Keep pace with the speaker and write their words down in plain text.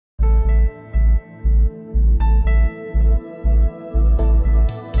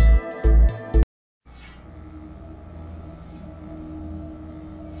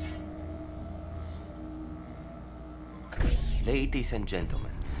Ladies and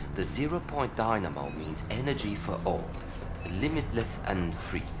gentlemen, the 0-point dynamo means energy for all. Limitless and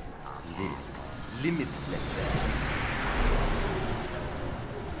free. Limitless and free.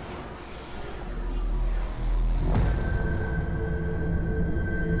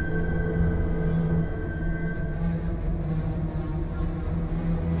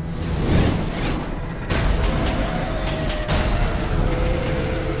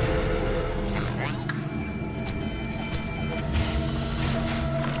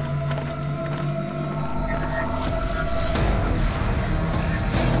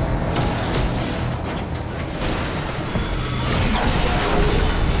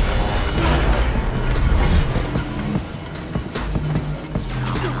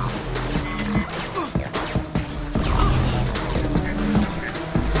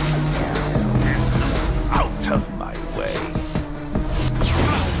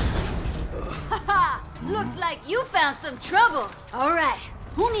 Some trouble. All right,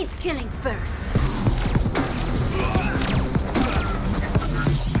 who needs killing first?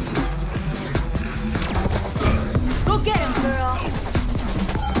 Go get him, girl.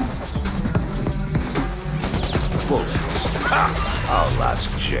 Bullets. Our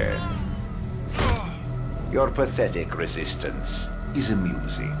last gen. Your pathetic resistance is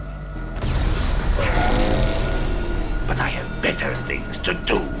amusing. But I have better things to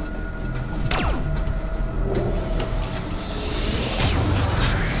do.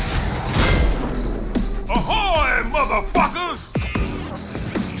 Ahoy, motherfuckers!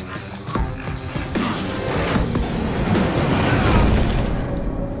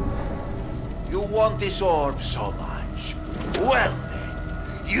 You want this orb so much? Well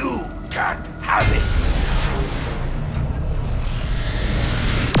then, you can have it!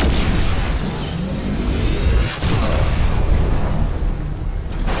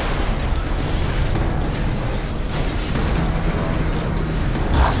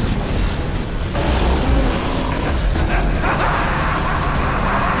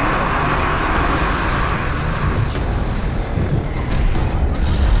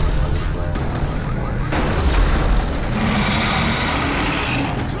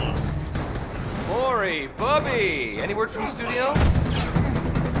 Any word from the studio?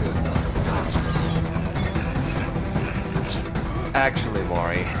 Actually,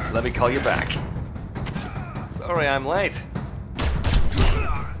 Maury, let me call you back. Sorry I'm late.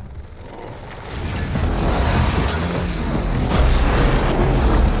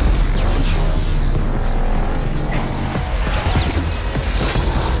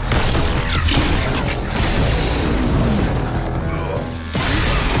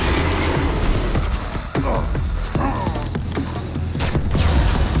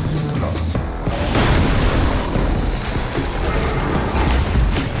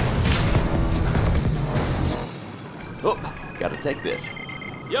 Gotta take this.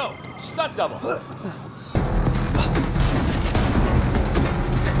 Yo, stunt double.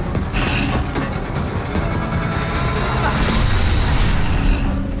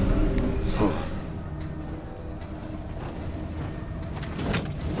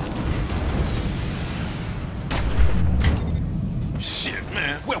 Shit,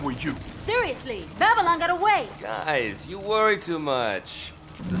 man, where were you? Seriously, Babylon got away. Guys, you worry too much.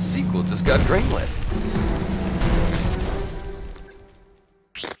 The sequel just got greenlit.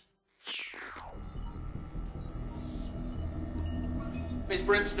 Miss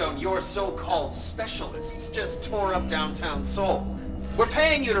Brimstone, your so-called specialists just tore up downtown Seoul. We're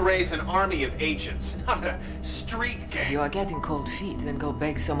paying you to raise an army of agents, not a street gang. If you are getting cold feet, then go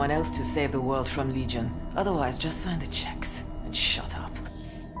beg someone else to save the world from Legion. Otherwise, just sign the checks and shut up.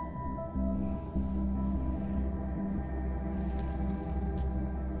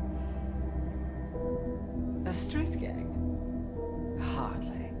 A street gang? Hardly.